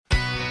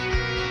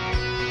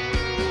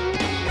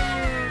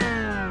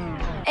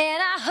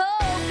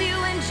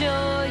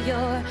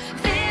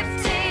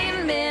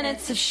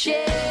of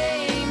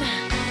shame.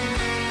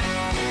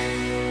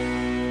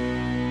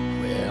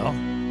 Well,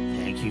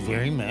 thank you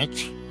very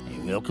much.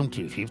 And welcome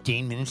to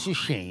 15 Minutes of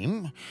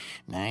Shame.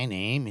 My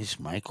name is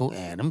Michael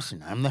Adams,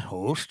 and I'm the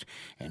host.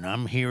 And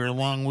I'm here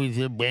along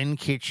with Ben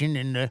Kitchen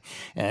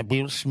and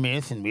Bill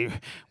Smith, and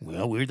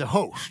we're the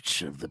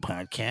hosts of the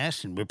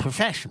podcast, and we're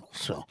professionals.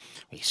 So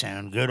we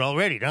sound good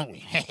already, don't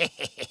we?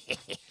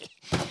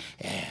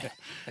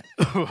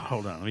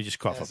 Hold on, let me just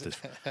cough up this.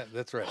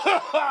 That's right.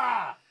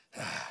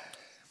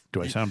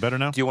 Do I sound better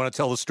now? Do you want to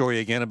tell the story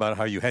again about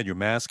how you had your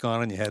mask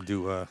on and you had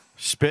to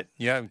spit?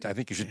 Yeah, I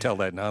think you should tell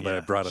that now that I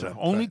brought it up.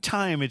 Only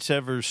time it's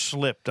ever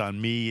slipped on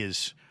me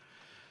is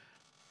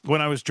when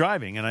I was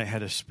driving and I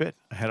had a spit.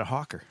 I had a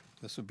hawker.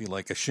 This would be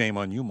like a shame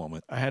on you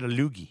moment. I had a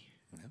loogie.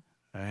 Yeah.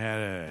 I had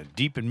a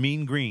deep and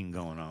mean green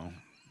going on.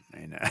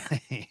 And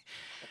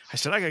I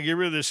said, I got to get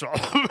rid of this. And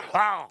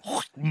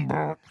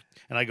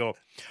I go,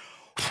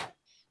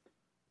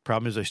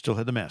 problem is I still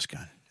had the mask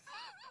on.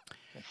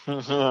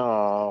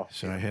 Oh.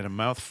 So I had a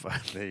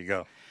mouth. There you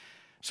go.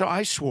 So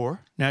I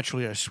swore.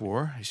 Naturally, I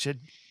swore. I said,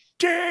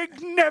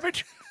 "Dag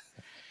nabbit!"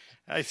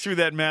 I threw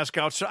that mask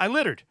out. So I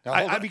littered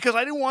because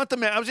I didn't want the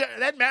mask.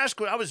 That mask.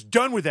 I was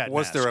done with that.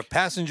 Was mask. there a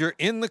passenger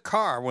in the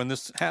car when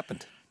this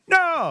happened? No.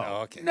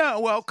 Oh, okay. No.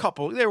 Well,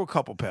 there were a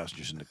couple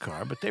passengers in the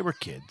car, but they were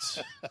kids,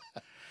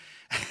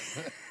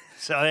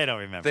 so they don't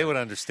remember. They would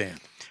understand.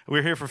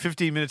 We're here for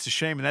 15 minutes of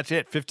shame, and that's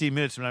it. 15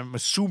 minutes, and I'm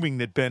assuming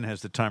that Ben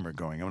has the timer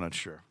going. I'm not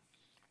sure.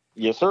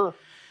 Yes, sir.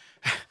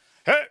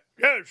 Hey,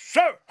 yes,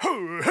 sir.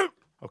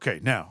 Okay,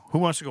 now, who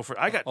wants to go first?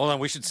 Hold on,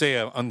 we should say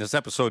on this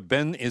episode,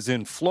 Ben is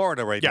in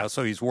Florida right now,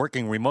 so he's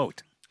working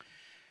remote.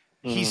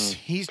 He's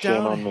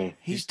Shame on me.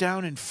 He's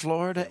down in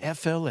Florida,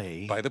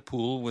 FLA. By the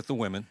pool with the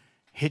women.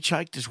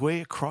 Hitchhiked his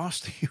way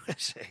across the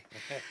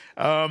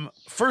USA.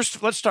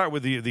 First, let's start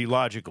with the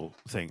logical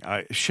thing.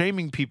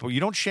 Shaming people. You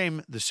don't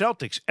shame the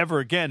Celtics ever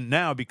again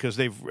now because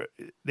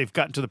they've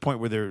gotten to the point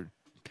where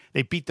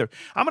they beat their.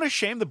 I'm going to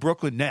shame the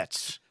Brooklyn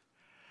Nets.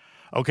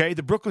 Okay,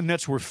 the Brooklyn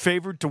Nets were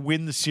favored to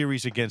win the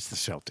series against the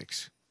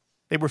Celtics.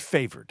 They were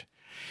favored,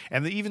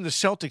 and even the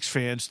Celtics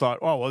fans thought,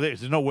 "Oh well,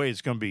 there's no way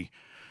it's going to be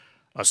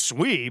a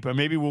sweep, or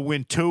maybe we'll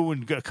win 2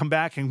 and come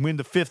back and win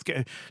the 5th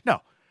game."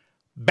 No.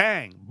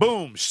 Bang,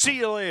 boom, see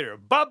you later.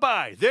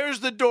 Bye-bye. There's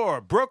the door.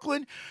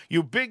 Brooklyn,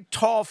 you big,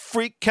 tall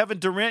freak, Kevin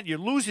Durant, you're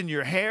losing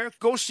your hair.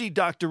 Go see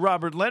Dr.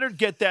 Robert Leonard.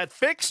 Get that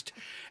fixed.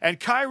 And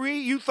Kyrie,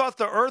 you thought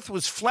the earth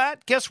was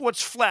flat? Guess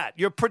what's flat?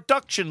 Your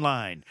production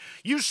line.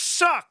 You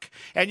suck.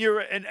 And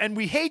and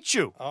we hate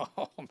you.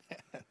 Oh,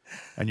 man.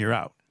 And you're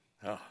out.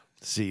 Oh.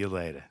 See you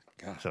later.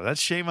 God. So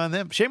that's shame on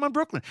them. Shame on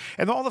Brooklyn.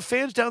 And all the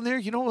fans down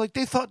there,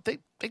 they thought they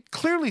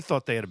clearly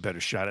thought they had a better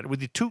shot at it with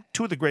the two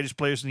of the greatest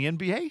players in the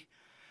NBA.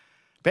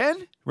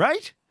 Ben,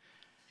 right?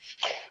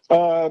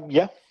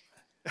 Yeah.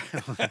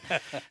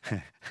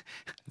 The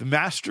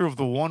master of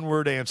the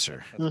one-word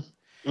answer.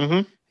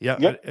 Mm-hmm. Yeah.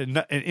 Yep. An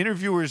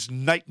interviewer's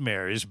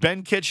nightmare is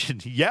Ben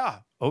Kitchen. Yeah.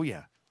 Oh,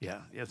 yeah.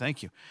 Yeah.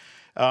 Thank you.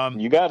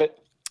 You got it.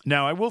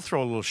 Now, I will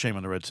throw a little shame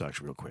on the Red Sox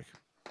real quick.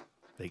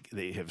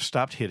 They have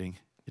stopped hitting.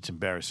 It's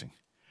embarrassing.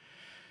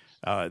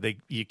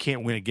 You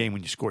can't win a game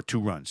when you score 2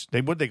 runs.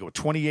 They go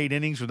 28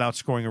 innings without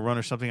scoring a run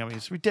or something? I mean,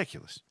 it's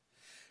ridiculous.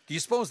 Do you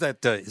suppose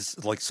that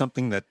is like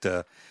something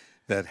that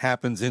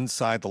happens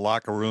inside the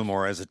locker room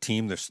or as a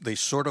team? They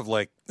sort of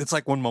it's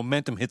like when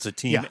momentum hits a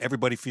team,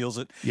 everybody feels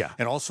it. Yeah.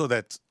 And also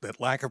that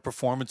lack of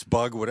performance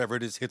bug, whatever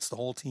it is, hits the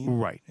whole team.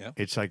 Right. Yeah.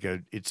 It's like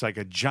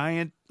a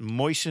giant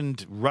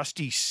moistened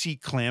rusty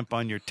C-clamp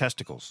on your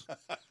testicles.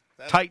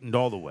 Tightened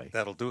all the way.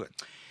 That'll do it.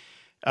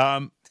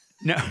 Now,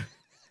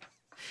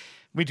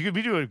 we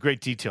do a great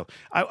detail.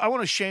 I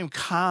want to shame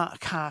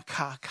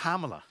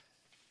Kamala.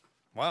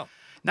 Wow.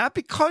 Not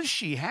because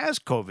she has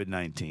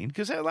COVID-19,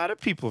 because a lot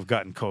of people have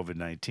gotten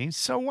COVID-19.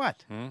 So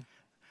what?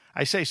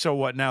 I say so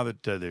what now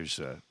that there's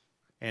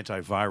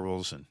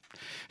antivirals and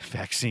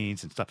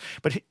vaccines and stuff.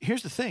 But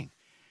here's the thing.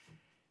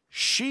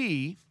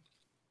 She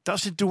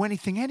doesn't do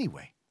anything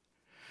anyway.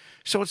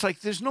 So it's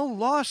like there's no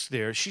loss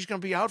there. She's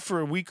going to be out for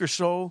a week or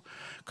so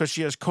because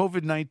she has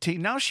COVID-19.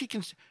 Now she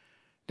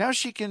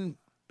can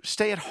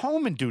stay at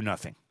home and do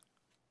nothing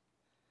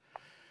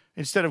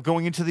instead of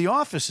going into the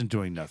office and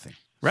doing nothing.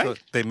 Right? So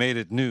they made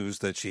it news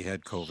that she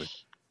had COVID.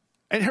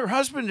 And her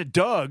husband,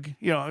 Doug,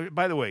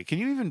 by the way, do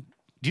you even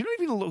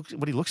look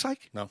what he looks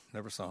like? No,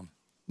 never saw him.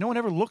 No one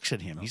ever looks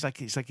at him. No. He's like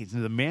he's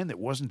the man that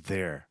wasn't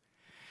there.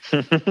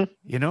 I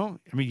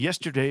mean,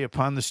 yesterday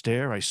upon the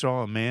stair, I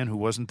saw a man who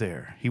wasn't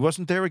there. He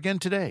wasn't there again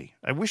today.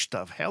 I wish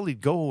the hell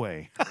he'd go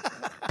away.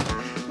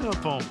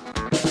 Little poem.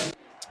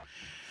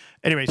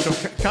 Anyway, so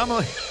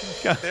Kamala,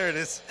 there it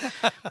is.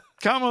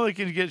 Kamala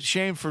can get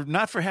shamed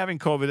not for having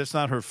COVID. That's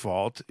not her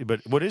fault.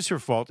 But what is her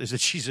fault is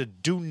that she's a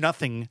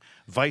do-nothing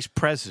vice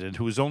president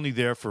who is only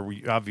there for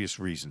obvious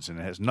reasons, and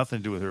it has nothing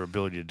to do with her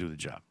ability to do the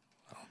job.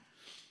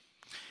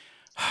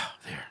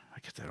 There, I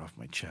get that off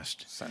my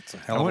chest. That's a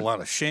hell of a lot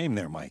of shame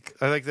there, Mike.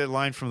 I like that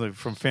line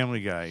from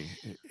Family Guy.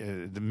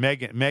 The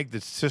Meg,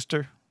 the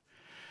sister,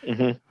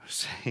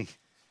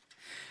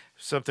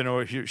 something,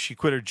 or she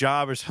quit her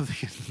job or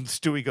something. And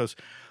Stewie goes,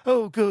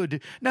 "Oh,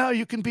 good. Now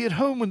you can be at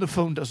home when the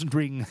phone doesn't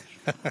ring."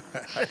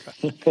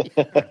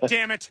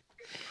 Damn it.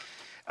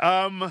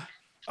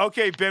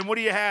 Okay, Ben, what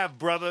do you have,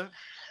 brother?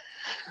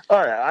 All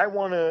right, I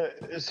want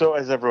to. So,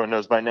 as everyone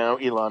knows by now,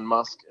 Elon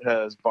Musk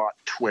has bought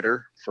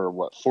Twitter for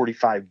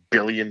 $45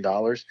 billion.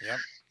 Yep.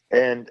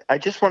 And I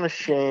just want to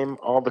shame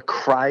all the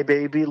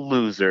crybaby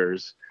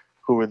losers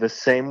who are the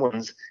same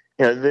ones.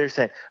 You know, they're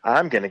saying,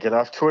 "I'm going to get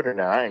off Twitter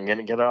now. I'm going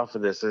to get off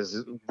of this.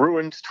 It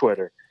ruined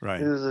Twitter." Right.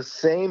 There's the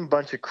same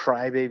bunch of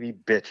crybaby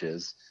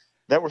bitches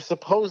that were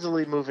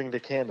supposedly moving to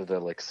Canada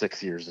like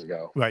 6 years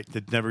ago. Right,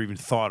 that never even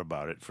thought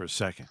about it for a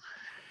second.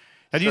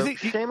 And do you think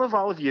shame of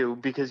all of you,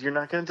 because you're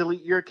not going to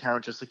delete your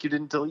account just like you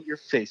didn't delete your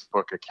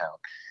Facebook account.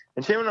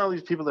 And shame on all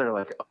these people that are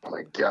like, "Oh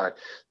my God,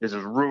 this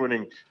is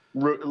ruining,"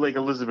 like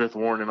Elizabeth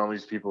Warren and all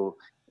these people,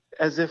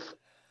 as if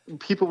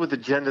people with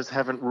agendas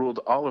haven't ruled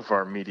all of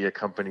our media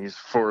companies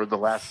for the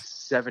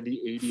last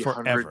 70, 80,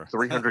 Forever. 100,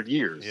 300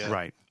 years. Yeah.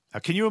 Right. Now,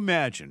 can you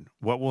imagine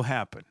what will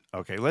happen?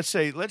 Okay, let's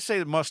say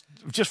Musk,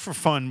 just for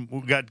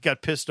fun,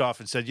 got pissed off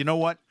and said, "You know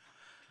what?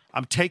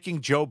 I'm taking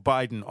Joe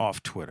Biden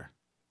off Twitter,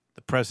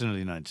 the president of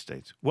the United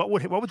States." What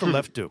would the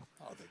left do?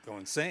 Oh, they go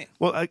insane.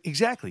 Well,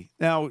 exactly.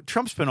 Now,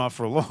 Trump's been off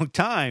for a long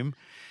time.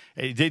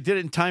 They did it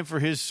in time for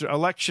his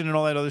election and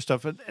all that other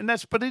stuff,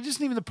 but it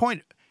isn't even the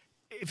point.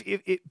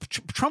 If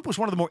Trump was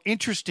one of the more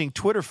interesting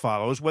Twitter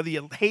followers, whether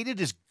you hated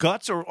his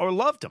guts or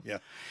loved him. Yeah.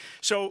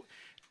 So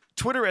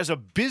Twitter as a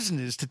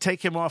business to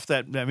take him off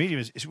that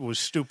medium was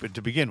stupid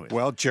to begin with.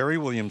 Well, Jerry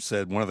Williams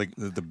said one of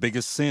the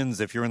biggest sins,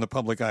 if you're in the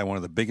public eye, one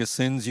of the biggest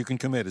sins you can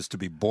commit is to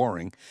be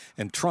boring,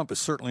 and Trump is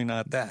certainly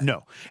not that.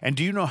 No. And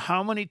do you know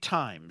how many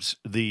times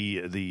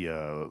the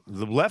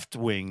left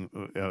wing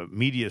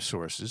media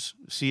sources,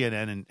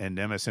 CNN and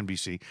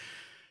MSNBC,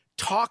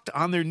 talked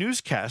on their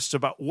newscasts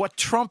about what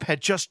Trump had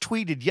just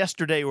tweeted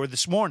yesterday or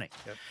this morning?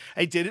 Yep.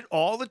 They did it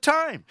all the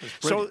time.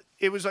 So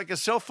it was like a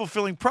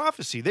self-fulfilling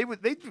prophecy.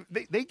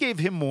 They gave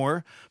him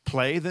more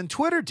play than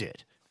Twitter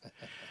did.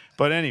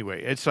 But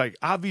anyway, it's like,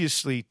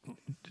 obviously,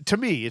 to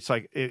me, it's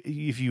like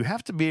if you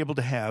have to be able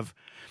to have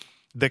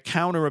the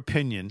counter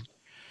opinion,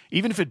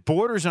 even if it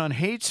borders on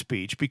hate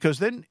speech, because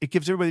then it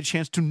gives everybody a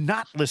chance to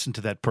not listen to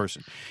that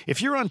person.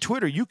 If you're on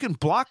Twitter, you can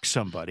block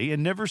somebody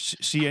and never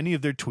see any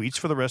of their tweets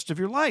for the rest of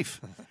your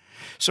life.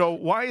 So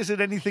why is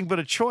it anything but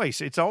a choice?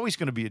 It's always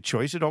going to be a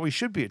choice. It always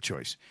should be a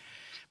choice.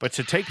 But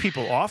to take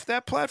people off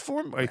that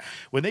platform,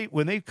 when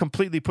they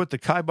completely put the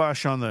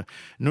kibosh on the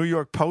New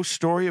York Post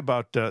story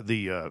about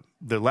the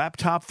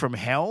laptop from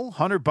hell,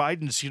 Hunter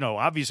Biden's,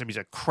 obviously he's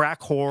a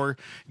crack whore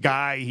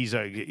guy. He's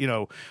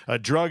a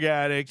drug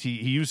addict. He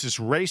uses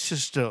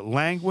racist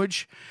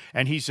language,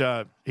 and he's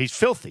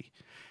filthy.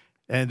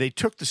 And they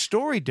took the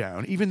story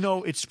down, even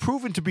though it's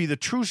proven to be the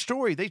true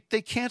story.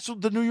 They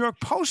canceled the New York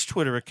Post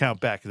Twitter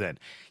account back then.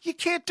 You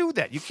can't do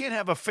that. You can't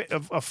have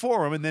a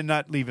forum and then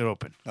not leave it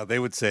open. Now, they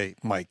would say,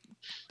 "Mike,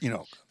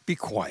 be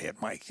quiet,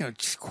 Mike.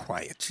 Just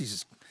quiet.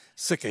 Jesus,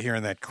 sick of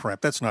hearing that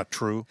crap. That's not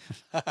true."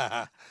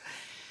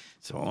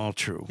 It's all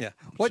true. Yeah.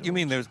 What you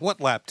mean?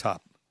 What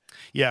laptop?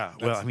 Yeah.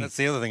 Well, that's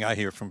the other thing I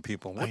hear from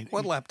people.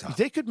 What laptop?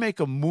 They could make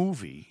a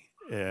movie,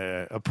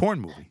 a porn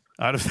movie,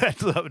 out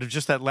of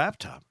just that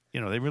laptop.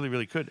 They really,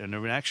 really could. And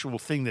an actual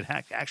thing that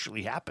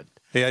actually happened.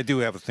 Hey, I do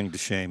have a thing to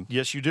shame.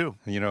 Yes, you do.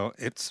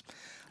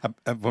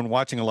 I've been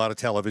watching a lot of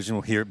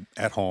television here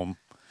at home,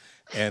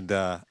 and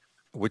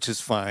which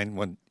is fine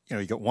when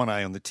you got one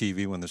eye on the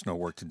TV when there's no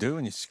work to do,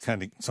 and you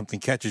kind of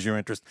something catches your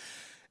interest.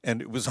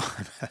 And it was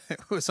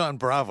on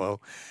Bravo,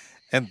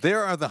 and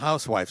there are the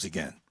housewives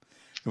again.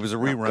 It was a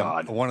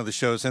rerun of one of the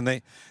shows, and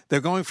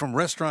they're going from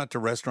restaurant to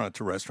restaurant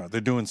to restaurant.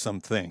 They're doing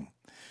something.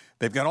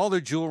 They've got all their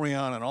jewelry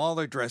on and all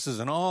their dresses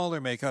and all their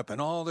makeup and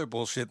all their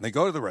bullshit. And they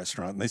go to the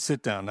restaurant and they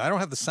sit down. Now, I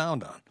don't have the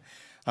sound on.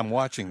 I'm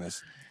watching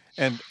this.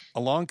 And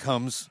along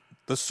comes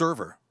the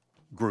server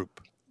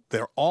group.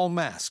 They're all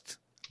masked,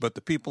 but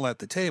the people at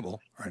the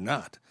table are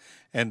not.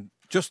 And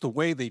just the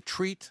way they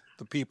treat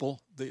the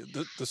people,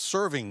 the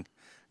serving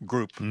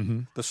group,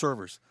 the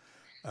servers,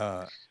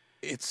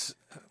 it's,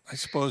 I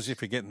suppose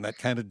if you're getting that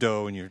kind of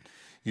dough and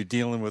you're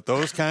dealing with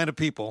those kind of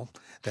people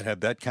that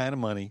have that kind of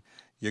money,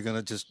 you're going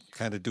to just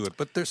kind of do it.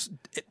 But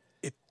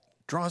it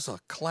draws a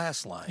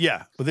class line.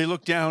 Yeah, but they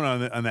look down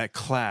on that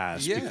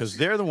class because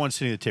they're the ones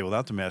sitting at the table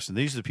without the mask, and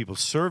these are the people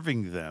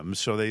serving them.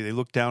 So they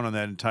look down on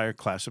that entire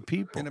class of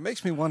people. And it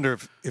makes me wonder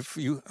if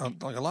you,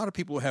 like a lot of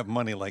people who have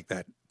money like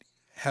that,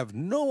 have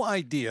no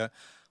idea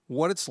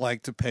what it's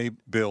like to pay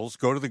bills,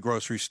 go to the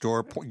grocery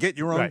store, get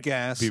your own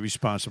gas. Be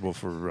responsible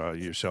for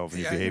yourself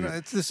and your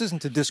behavior. This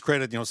isn't to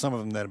discredit, some of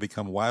them that have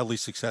become wildly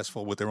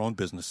successful with their own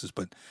businesses,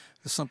 but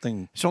there's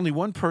something. It's only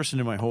one person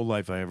in my whole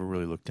life I ever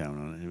really looked down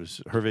on. It was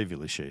Hervé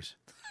Villechaize.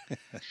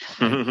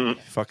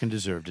 Fucking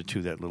deserved it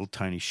too, that little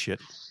tiny shit.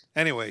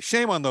 Anyway,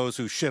 shame on those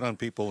who shit on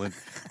people in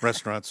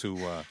restaurants who...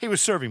 He was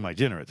serving my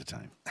dinner at the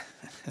time.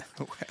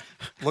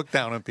 Look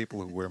down on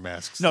people who wear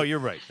masks. No, you're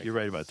right. You're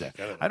right about that.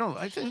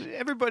 I think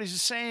everybody's the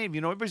same.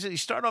 You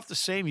start off the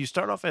same. You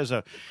start off as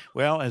a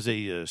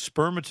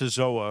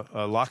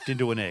spermatozoa locked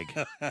into an egg,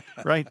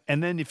 right?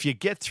 And then if you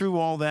get through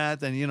all that,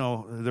 then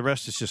the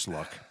rest is just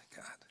luck.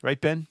 God. Right,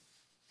 Ben?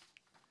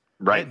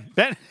 Right.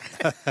 Ben.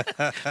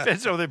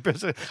 Ben's over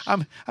there.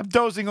 I'm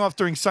dozing off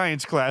during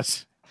science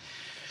class.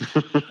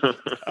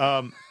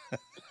 All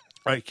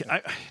right.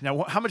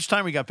 Now, how much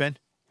time we got, Ben?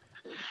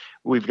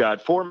 We've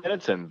got 4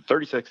 minutes and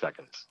 36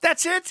 seconds.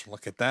 That's it.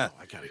 Look at that.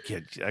 I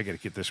gotta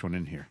get this one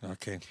in here.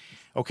 Okay.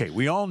 Okay,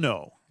 we all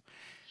know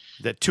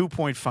that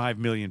 2.5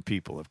 million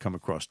people have come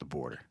across the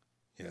border.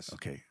 Yes.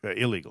 Okay,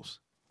 illegals.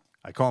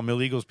 I call them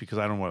illegals because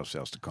I don't know what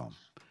else to call them.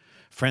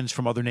 Friends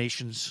from other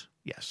nations,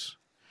 yes.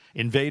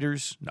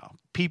 Invaders, no.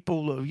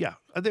 People, yeah,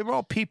 they're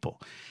all people.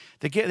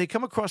 They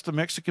come across the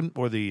Mexican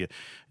or the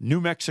New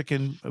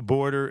Mexican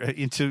border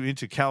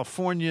into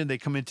California. They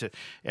come into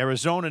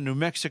Arizona, New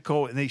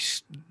Mexico, and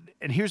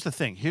here's the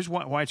thing. Here's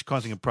why it's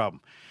causing a problem.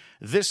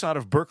 This out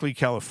of Berkeley,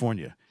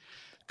 California.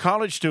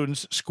 College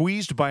students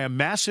squeezed by a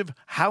massive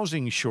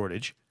housing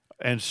shortage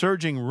and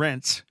surging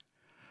rents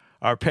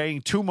are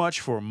paying too much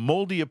for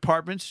moldy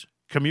apartments,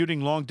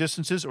 commuting long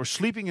distances, or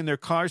sleeping in their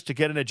cars to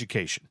get an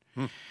education.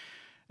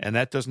 And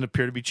that doesn't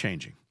appear to be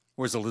changing.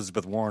 Where's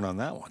Elizabeth Warren on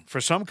that one?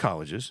 For some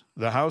colleges,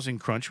 the housing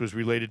crunch was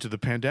related to the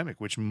pandemic,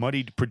 which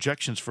muddied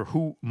projections for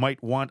who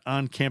might want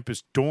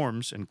on-campus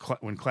dorms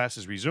when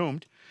classes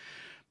resumed.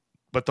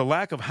 But the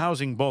lack of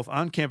housing both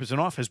on campus and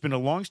off has been a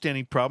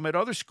longstanding problem at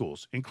other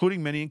schools,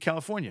 including many in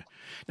California.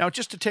 Now,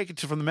 just to take it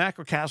from the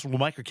macrocosm to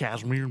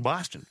microcosm here in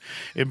Boston.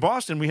 In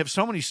Boston, we have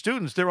so many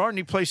students, there aren't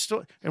any place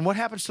to... And what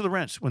happens to the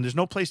rents? When there's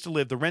no place to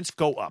live, the rents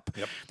go up.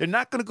 Yep. They're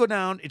not going to go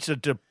down. It's a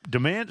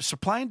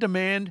supply and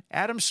demand,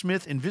 Adam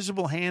Smith,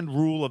 invisible hand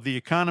rule of the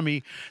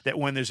economy, that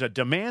when there's a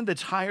demand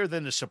that's higher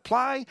than the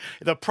supply,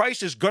 the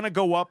price is going to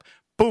go up.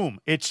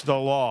 Boom. It's the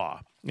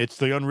law. It's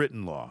the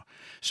unwritten law.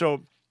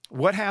 So...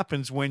 what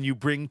happens when you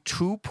bring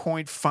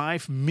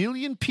 2.5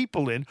 million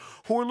people in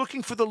who are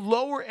looking for the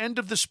lower end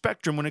of the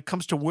spectrum when it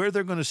comes to where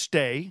they're going to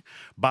stay,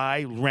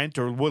 buy, rent,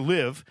 or will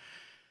live?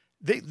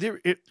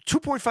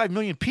 2.5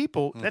 million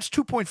people, that's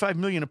 2.5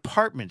 million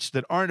apartments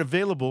that aren't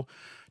available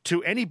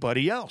to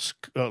anybody else,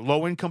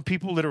 low-income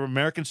people that are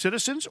American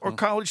citizens or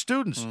college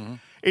students.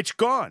 It's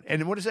gone.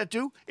 And what does that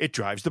do? It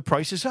drives the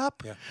prices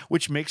up,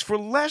 which makes for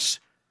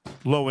less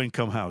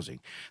low-income housing.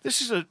 This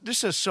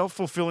is a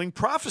self-fulfilling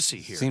prophecy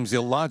here. Seems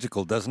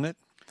illogical, doesn't it?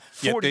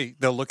 Yet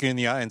they'll look you in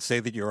the eye and say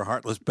that you're a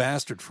heartless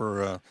bastard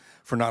for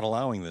not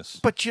allowing this.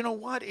 But you know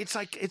what? It's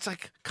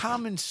like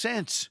common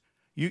sense.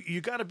 You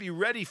got to be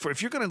ready for,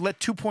 if you're going to let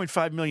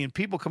 2.5 million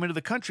people come into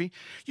the country,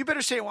 you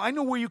better say, well, I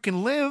know where you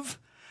can live.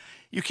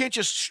 You can't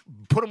just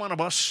put them on a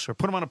bus or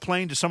put them on a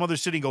plane to some other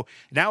city and go,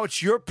 now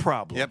it's your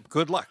problem. Yep,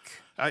 good luck.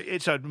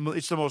 It's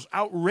the most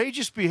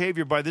outrageous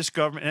behavior by this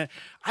government. And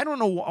I don't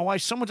know why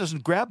someone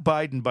doesn't grab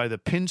Biden by the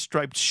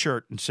pinstriped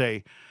shirt and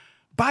say,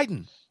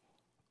 Biden,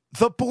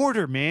 the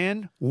border,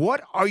 man.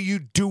 What are you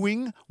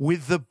doing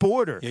with the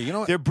border? Yeah, you know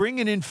what? They're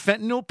bringing in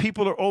fentanyl.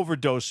 People are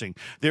overdosing.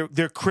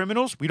 They're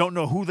criminals. We don't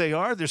know who they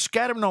are. They're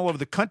scattering all over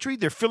the country.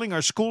 They're filling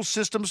our school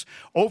systems,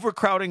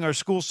 overcrowding our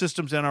school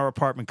systems and our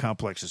apartment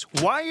complexes.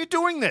 Why are you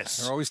doing this?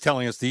 They're always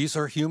telling us these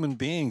are human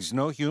beings.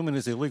 No human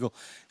is illegal.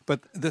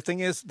 But the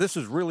thing is, this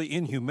is really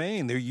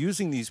inhumane. They're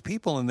using these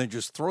people and they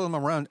just throw them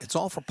around. It's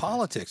all for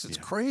politics. It's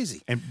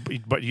crazy.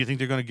 But you think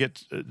they're going to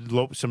get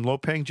some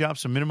low-paying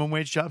jobs, some minimum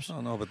wage jobs? I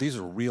don't know, but these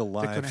are real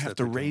lives. They're going to have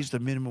to raise the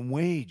minimum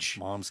wage.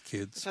 Mom's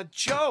kids. It's a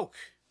joke.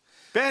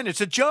 Ben, it's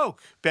a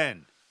joke.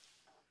 Ben.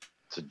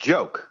 It's a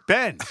joke.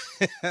 Ben.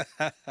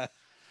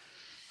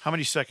 How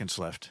many seconds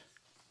left?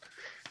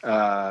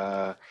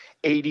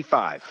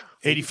 85.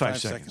 85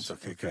 seconds.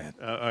 Okay, go ahead.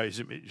 All right,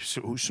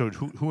 so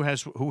who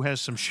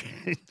has some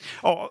shame?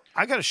 Oh,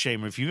 I got a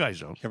shame if you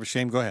guys don't. You have a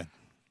shame? Go ahead.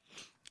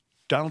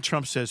 Donald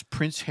Trump says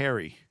Prince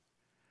Harry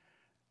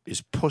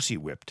is pussy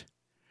whipped.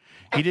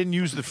 He didn't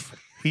use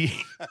he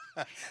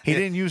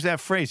didn't use that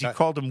phrase. He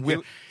called him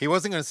whip. He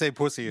wasn't going to say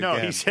pussy again. No,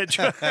 he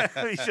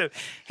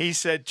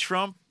said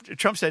Trump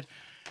said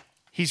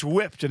he's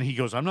whipped, and he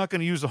goes, I'm not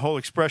going to use the whole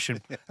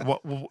expression.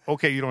 Well,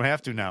 okay, you don't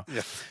have to now.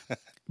 Yeah.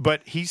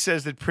 But he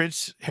says that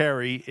Prince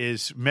Harry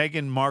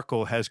Meghan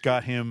Markle has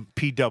got him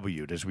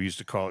PW'd, as we used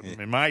to call it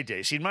in my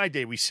day. See, in my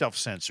day, we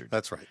self-censored.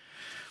 That's right.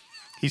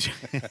 He's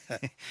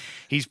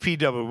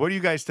PW. What do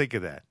you guys think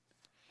of that?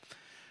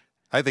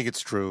 I think it's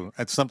true.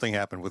 Something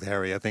happened with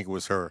Harry. I think it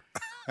was her.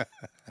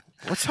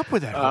 What's up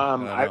with that?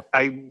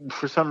 I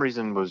for some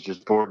reason was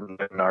just bored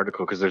with an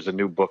article because there's a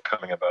new book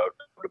coming about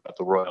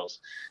the royals,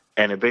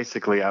 and it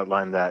basically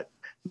outlined that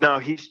no,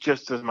 he's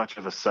just as much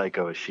of a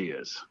psycho as she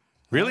is.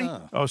 Really?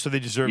 Oh, so they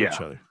deserve each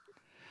other.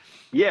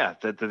 Yeah,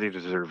 that they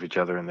deserve each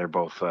other, and they're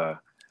both out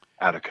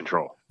of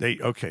control.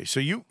 Okay. So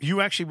you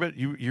actually read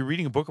you're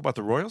reading a book about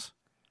the royals?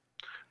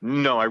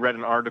 No, I read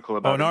an article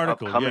about an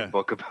article, upcoming yeah.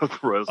 book about the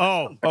Royals.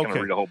 Oh, I'm not going okay.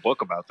 to read a whole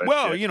book about that.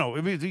 Well, shit. you know,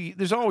 I mean,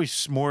 there's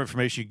always more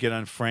information you get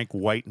on Frank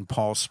White and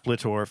Paul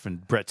Splittorff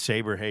and Brett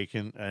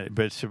Saberhagen,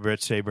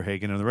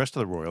 and the rest of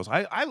the Royals.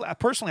 I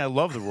personally, I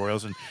love the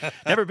Royals and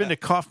never been to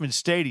Kauffman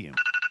Stadium.